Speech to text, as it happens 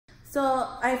So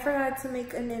I forgot to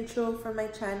make an intro for my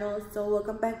channel, so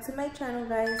welcome back to my channel,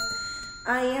 guys.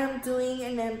 I am doing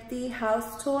an empty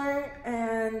house tour,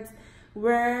 and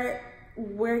we're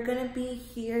gonna be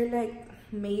here like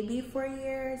maybe for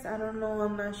years. I don't know,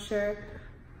 I'm not sure,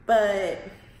 but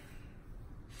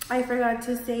I forgot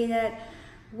to say that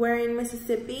we're in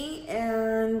Mississippi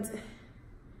and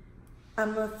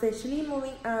I'm officially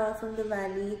moving out from the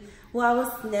valley. Well, I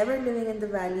was never living in the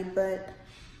valley, but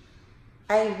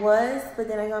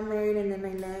then I got married and then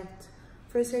I left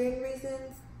for certain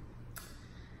reasons.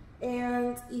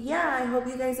 And yeah, I hope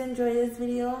you guys enjoy this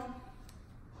video.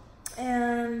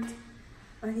 And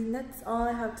I think that's all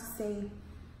I have to say.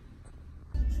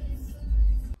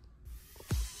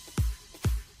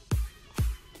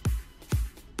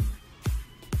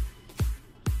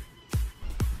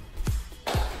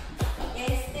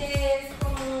 Este es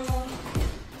como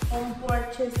un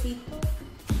porchecito,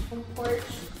 a porch.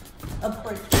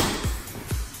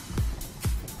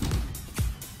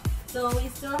 So we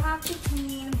still have to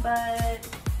clean, but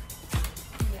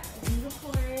yeah, this is the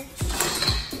porch.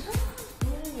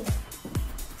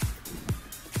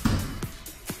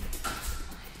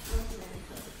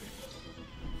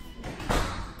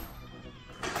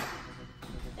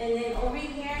 And then over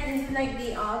here, this is like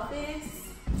the office.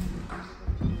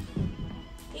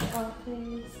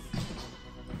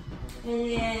 And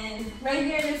then right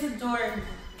here, there's a door,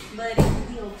 but it can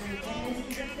be open. And this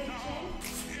is the kitchen.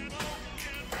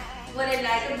 What I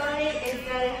like about it is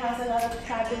that it has a lot of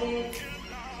cabinets,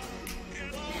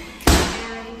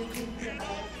 and we can put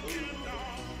other food.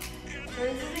 So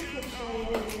this is the kitchen,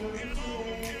 and then over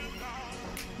here,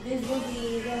 this will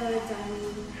be the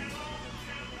dining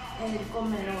and el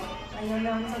comedor. Ahí donde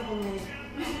vamos a comer.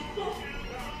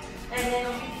 And then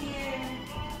over here,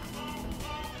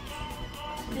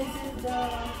 this is the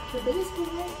biggest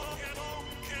cabinet.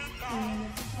 And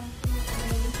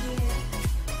over here,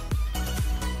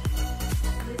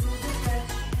 this is the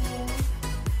restroom.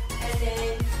 And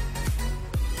then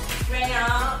right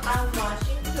now I'm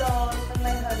washing clothes for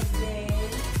my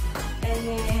husband. And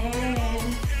then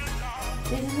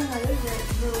this is another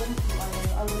room.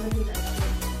 I will do that.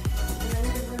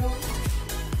 Another room.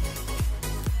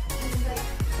 This is like,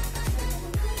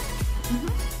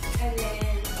 and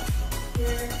then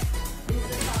here is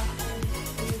the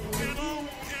bathroom.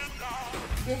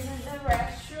 This is the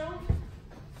restroom.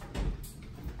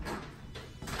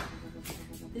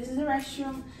 This is the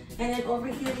restroom. And then over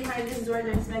here behind this door,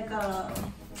 there's like a,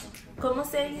 ¿cómo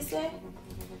se dice?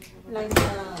 Like a,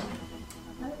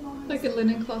 I don't know. Like a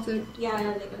linen closet. Yeah,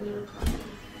 like a little closet.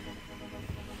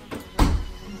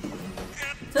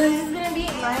 So this is gonna be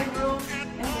my room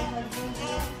and my husband's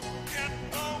room.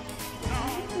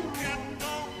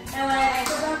 And what I like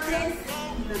about this,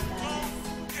 the bed.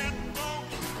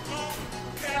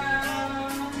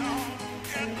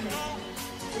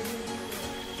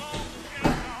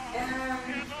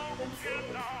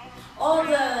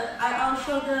 I'll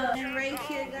show the, and right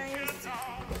here, guys,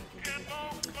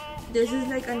 this is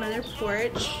like another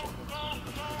porch.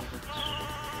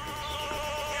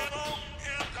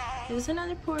 This is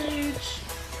another porch.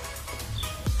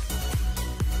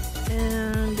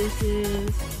 And this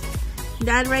is,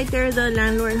 that right there, the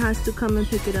landlord has to come and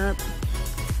pick it up.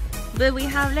 But we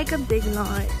have like a big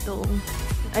lot though.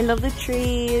 I love the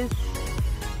trees.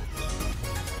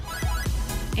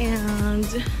 And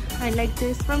I like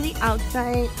this from the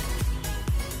outside.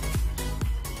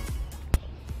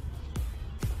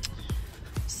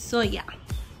 So yeah.